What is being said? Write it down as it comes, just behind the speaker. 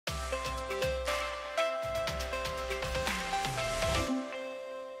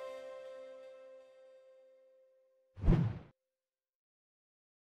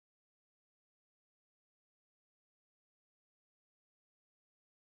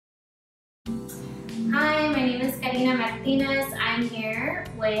Latina Martinez. I'm here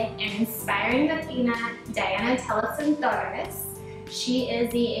with an inspiring Latina, Diana Tellefson Torres. She is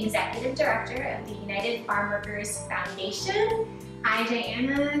the Executive Director of the United Farm Workers Foundation. Hi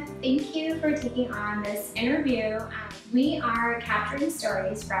Diana, thank you for taking on this interview. We are capturing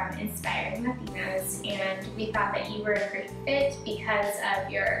stories from inspiring Latinas, and we thought that you were a great fit because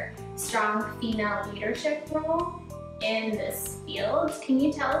of your strong female leadership role in this field. Can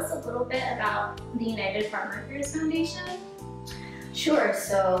you tell us a little bit about the United Farm Workers Foundation? Sure.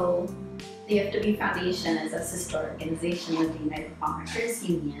 So the UFWF Foundation is a sister organization of the United Farm Workers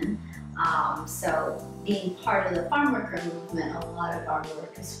Union. So being part of the farm worker movement, a lot of our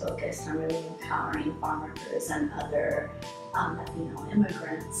work is focused on really empowering farm workers and other Latino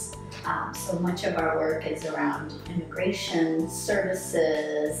immigrants. So much of our work is around immigration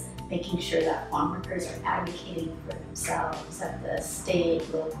services, making sure that farm workers are advocating for themselves at the state,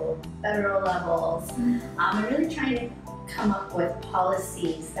 local, federal levels, and really trying to come up with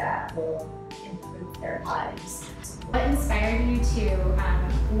policies that will improve their lives. What inspired you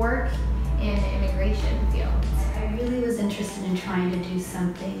to work in the immigration field? I really was interested in trying to do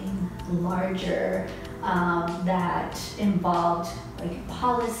something larger that involved like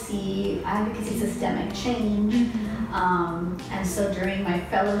policy, advocacy, systemic change. And so during my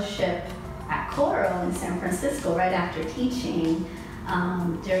fellowship at Coro in San Francisco, right after teaching,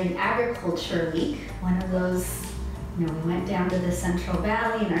 during Agriculture Week, one of those, we went down to the Central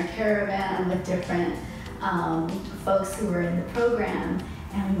Valley in our caravan with different folks who were in the program,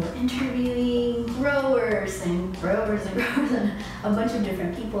 and we were interviewing growers and a bunch of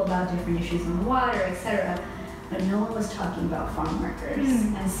different people about different issues on water, etc. But no one was talking about farm workers.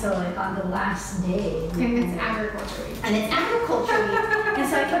 And so like on the last day. And it's Agriculture Week. And it's Agriculture Week. And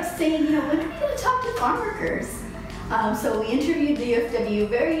so I kept saying, when are we going to talk to farm workers? So we interviewed the UFW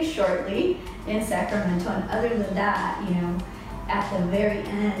very shortly in Sacramento, and other than that, at the very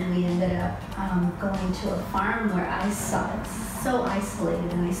end, we ended up going to a farm where I saw it so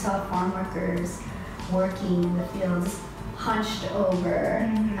isolated, and I saw farm workers working in the fields, hunched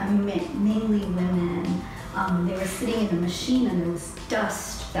over, mainly women. They were sitting in a machine, and there was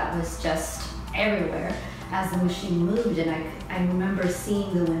dust that was just everywhere as the machine moved, and I remember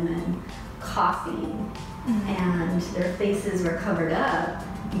seeing the women coughing, and their faces were covered up.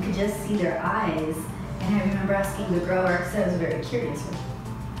 You could just see their eyes. And I remember asking the grower, because I was very curious,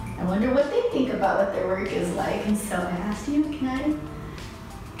 I wonder what they think about what their work is like. And so I asked him,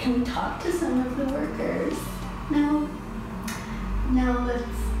 can we talk to some of the workers? No, no.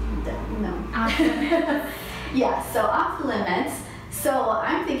 Yeah, so off limits. So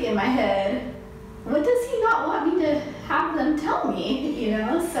I'm thinking in my head, what does he not want me to have them tell me,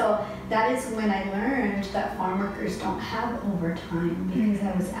 So that is when I learned that farm workers don't have overtime, because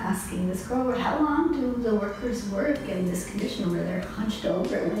I was asking this grower, how long do the workers work in this condition where they're hunched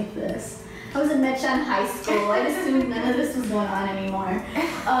over like this? I was in Metchan High School. I assumed none of this was going on anymore.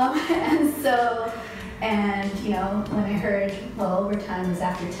 And when I heard, overtime is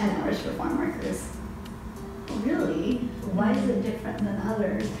after 10 hours for farm workers. Really? Why is it different than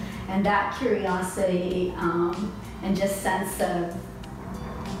others? And that curiosity and just sense of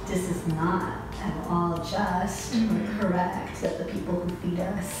this is not at all just or correct, that the people who feed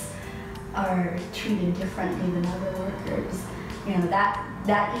us are treated differently than other workers.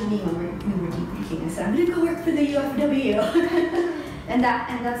 That evening when we were debriefing, I said, I'm going to go work for the UFW. and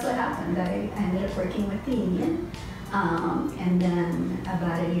that's what happened. I ended up working with the union. And then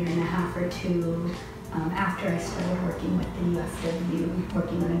about a year and a half or two after I started working with the UFW,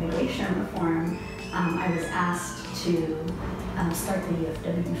 working on immigration reform, I was asked to start the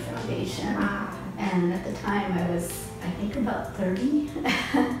UFW Foundation. Wow. And at the time I was, I think, about 30.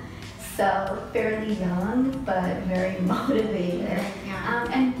 So fairly young, but very motivated.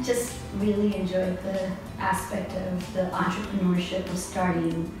 And just really enjoyed the aspect of the entrepreneurship of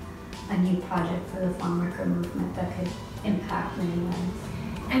starting a new project for the farm worker movement that could impact many lives.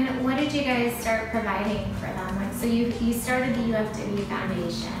 And what did you guys start providing for them? So you started the UFW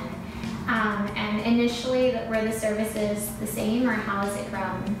Foundation, and initially were the services the same, or how has it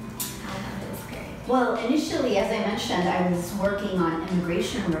grown over this period? Well, initially, as I mentioned, I was working on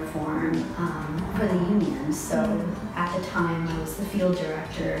immigration reform for the union. So at the time, I was the field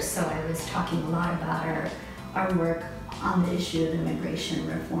director, so I was talking a lot about our work on the issue of immigration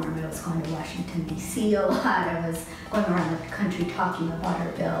reform. I was going to Washington, D.C. a lot. I was going around the country talking about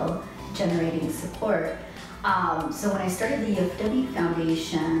our bill, generating support. So when I started the UFW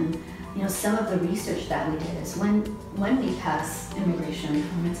Foundation, some of the research that we did is when we pass immigration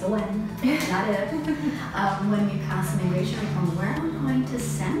reform, it's a when, not if. When we pass immigration reform, where are we going to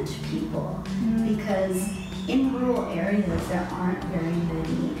send people? Because in rural areas, there aren't very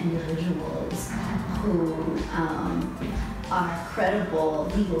many individuals who are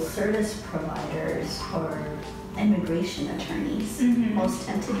credible legal service providers or immigration attorneys. Most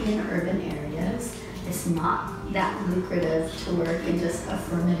tend to be in urban areas. It's not that lucrative to work in just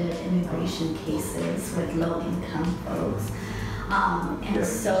affirmative immigration cases with low-income folks. And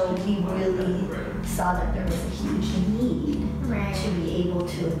so we really saw that there was a huge need to be able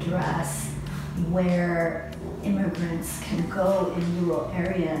to address where immigrants can go in rural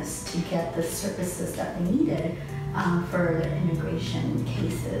areas to get the services that they needed for their immigration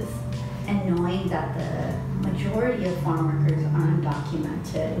cases. And knowing that the majority of farm workers are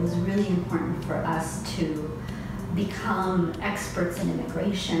undocumented, it was really important for us to become experts in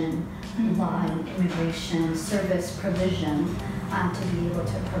immigration law and immigration service provision to be able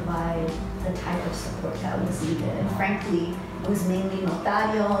to provide the type of support that was needed. And frankly, it was mainly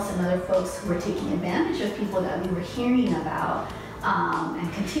notarios and other folks who were taking advantage of people that we were hearing about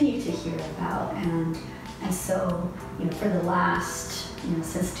and continue to hear about. And so, for the last,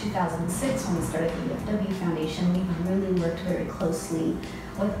 since 2006 when we started the UFW Foundation, we've really worked very closely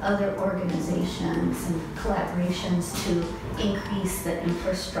with other organizations and collaborations to increase the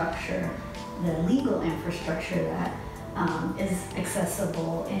infrastructure, the legal infrastructure that is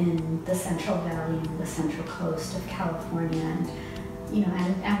accessible in the Central Valley and the Central Coast of California.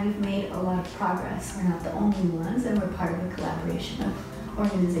 And we've made a lot of progress. We're not the only ones, and we're part of a collaboration of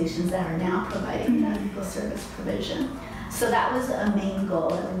organizations that are now providing that legal service provision. So that was a main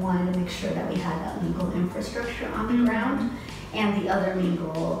goal, and we wanted to make sure that we had that legal infrastructure on the ground. And the other main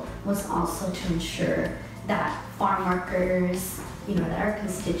goal was also to ensure that farm workers, that our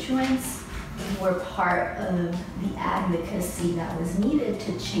constituents were part of the advocacy that was needed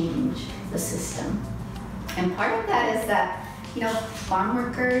to change the system. And part of that is that, farm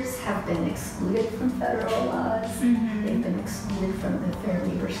workers have been excluded from federal laws. They've been excluded from the Fair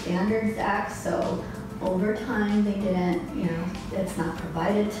Labor Standards Act. So over time, they didn't, it's not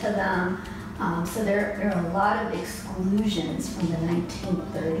provided to them. So there are a lot of exclusions from the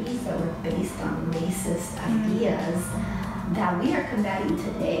 1930s that were based on racist ideas that we are combating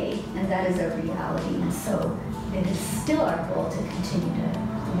today, and that is a reality. And so it is still our goal to continue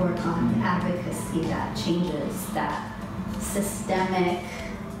to work on advocacy that changes that systemic,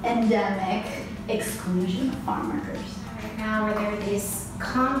 endemic exclusion of farm workers. Right now, where there are these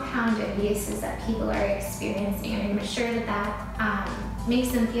compound abuses that people are experiencing, and I'm sure that makes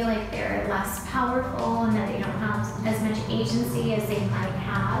them feel like they're less powerful and that they don't have as much agency as they might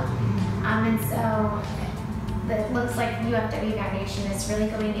have. And so it looks like the UFW Foundation is really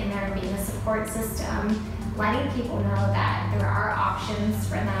going in there and being a support system, letting people know that there are options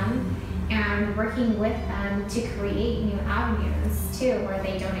for them and working with them to create new avenues too where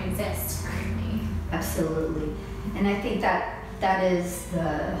they don't exist currently. Absolutely. And I think that is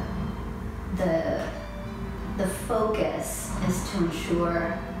the focus is to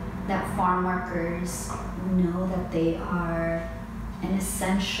ensure that farm workers know that they are an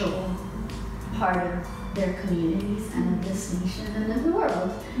essential part of their communities and of this nation and of the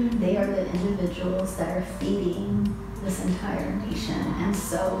world. They are the individuals that are feeding this entire nation. And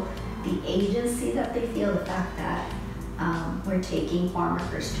so the agency that they feel, the fact that we're taking farm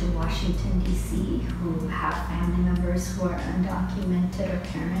workers to Washington, D.C. who have family members who are undocumented or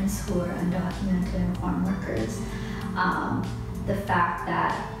parents who are undocumented and farm workers. The fact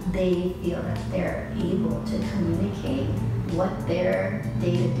that they feel that they're able to communicate what their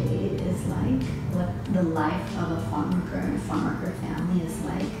day-to-day is like, what the life of a farm worker and a farm worker family is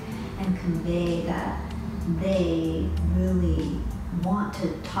like, and convey that they really want to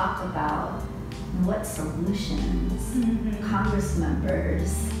talk about what solutions Congress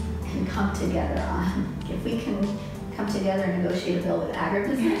members can come together on. If we can come together and negotiate a bill with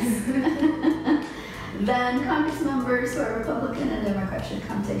agribusiness, then Congress members who are Republican and Democrat should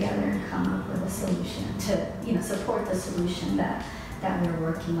come together and come up with a solution to, support the solution that we're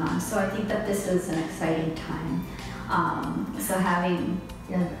working on. So I think that this is an exciting time. So having,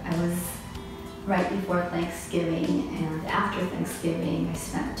 I was right before Thanksgiving and after Thanksgiving, I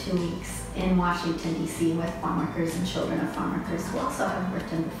spent 2 weeks in Washington, D.C. with farm workers and children of farm workers who also have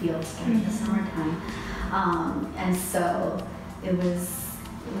worked in the fields during the summertime. And so it was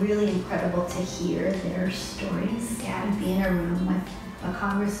really incredible to hear their stories. And be in a room with a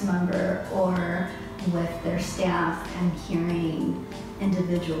Congress member or with their staff and hearing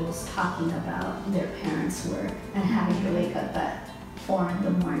individuals talking about their parents' work and having to wake up at 4 in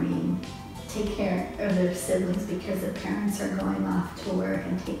the morning take care of their siblings because their parents are going off to work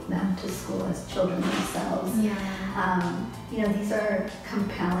and take them to school as children themselves. Yeah. You know, these are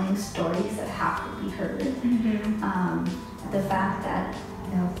compelling stories that have to be heard. The fact that,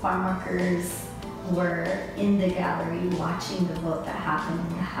 you know, farm workers were in the gallery watching the vote that happened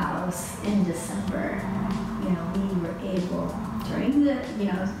in the House in December. You know, we were able, during the, you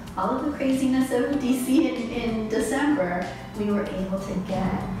know, all of the craziness of DC in December, we were able to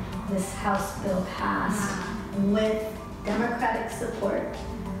get this House bill passed with Democratic support,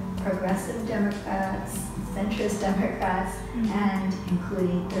 progressive Democrats, centrist Democrats, and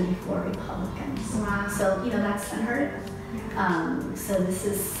including 34 Republicans. Wow. So, you know, that's unheard of. So this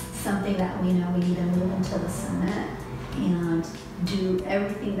is something that we know we need to move into the Senate and do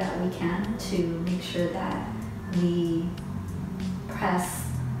everything that we can to make sure that we press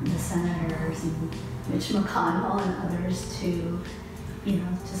the senators and Mitch McConnell and others to, you know,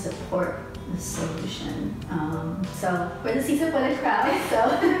 to support the solution. So we're the CISA Puede crowd,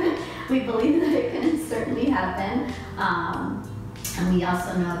 so we believe that it can certainly happen. And we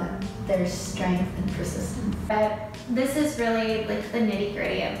also know that there's strength and persistence. But this is really like the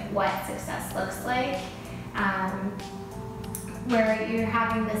nitty-gritty of what success looks like, where you're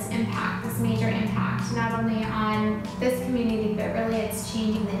having this impact, this major impact, not only on this community, but really it's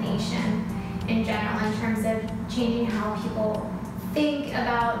changing the nation in general in terms of changing how people think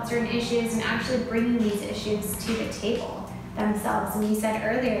about certain issues and actually bringing these issues to the table themselves. And you said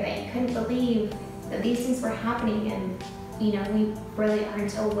earlier that you couldn't believe that these things were happening and, you know, we really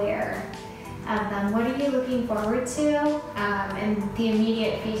aren't aware of them. What are you looking forward to in the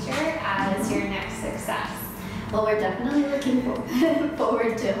immediate future as your next success? Well, we're definitely looking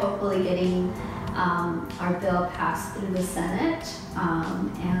forward to hopefully getting our bill passed through the Senate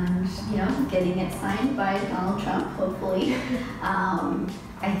and, you know, getting it signed by Donald Trump, hopefully.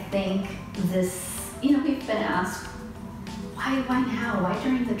 I think this, you know, we've been asked, why now? Why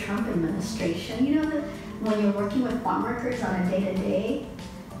during the Trump administration? You know, when you're working with farm workers on a day-to-day,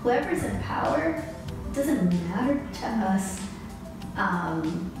 whoever's in power, it doesn't matter to us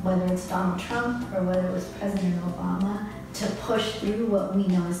whether it's Donald Trump or whether it was President Obama, to push through what we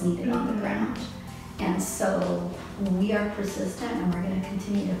know is needed on the ground. And so we are persistent and we're going to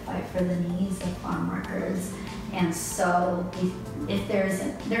continue to fight for the needs of farm workers. And so if there is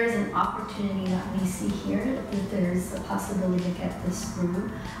an opportunity that we see here, that there's a possibility to get this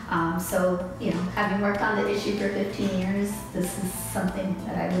through. So, you know, having worked on the issue for 15 years, this is something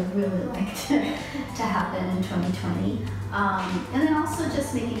that I would really like to happen in 2020. And then also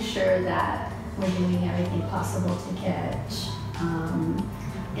just making sure that we're doing everything possible to get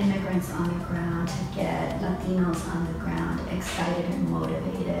immigrants on the ground, to get Latinos on the ground excited and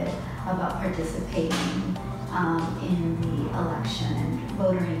motivated about participating in the election, and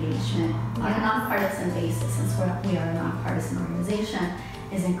voter engagement on a nonpartisan basis, since we are a nonpartisan organization,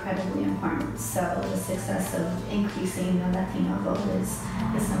 is incredibly important. So the success of increasing the Latino vote is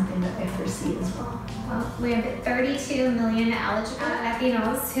something that I foresee as well. Well, we have 32 million eligible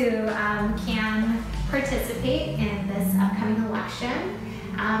Latinos who can participate in this upcoming election.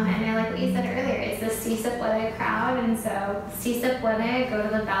 And I like what you said earlier, it's the CISA Puede crowd, and so CISA Puede, go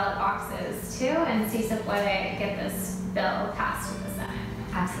to the ballot boxes too, and CISA Puede get this bill passed in the Senate.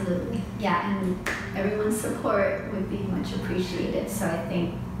 Absolutely, yeah, and everyone's support would be much appreciated. So I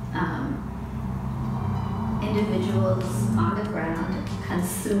think individuals on the ground,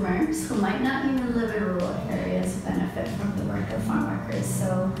 consumers who might not even live in rural areas, benefit from the work of farm workers.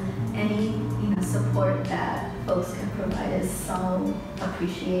 So any support that folks can provide is so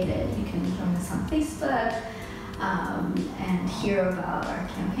appreciated. You can join us on Facebook and hear about our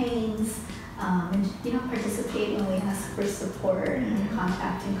campaigns, and participate when we ask for support and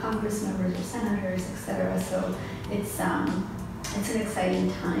contacting Congress members or senators, etc. So it's an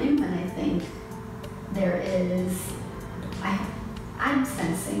exciting time, and I think there is, I'm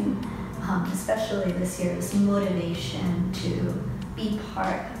sensing, especially this year, this motivation to be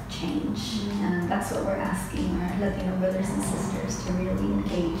part of change. And that's what we're asking our Latino brothers and sisters to really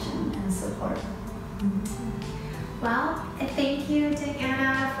engage and support. Well, thank you to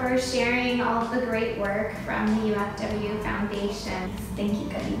Anna for sharing all of the great work from the UFW Foundation. Thank you,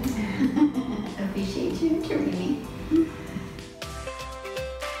 Karina. Appreciate you interviewing me.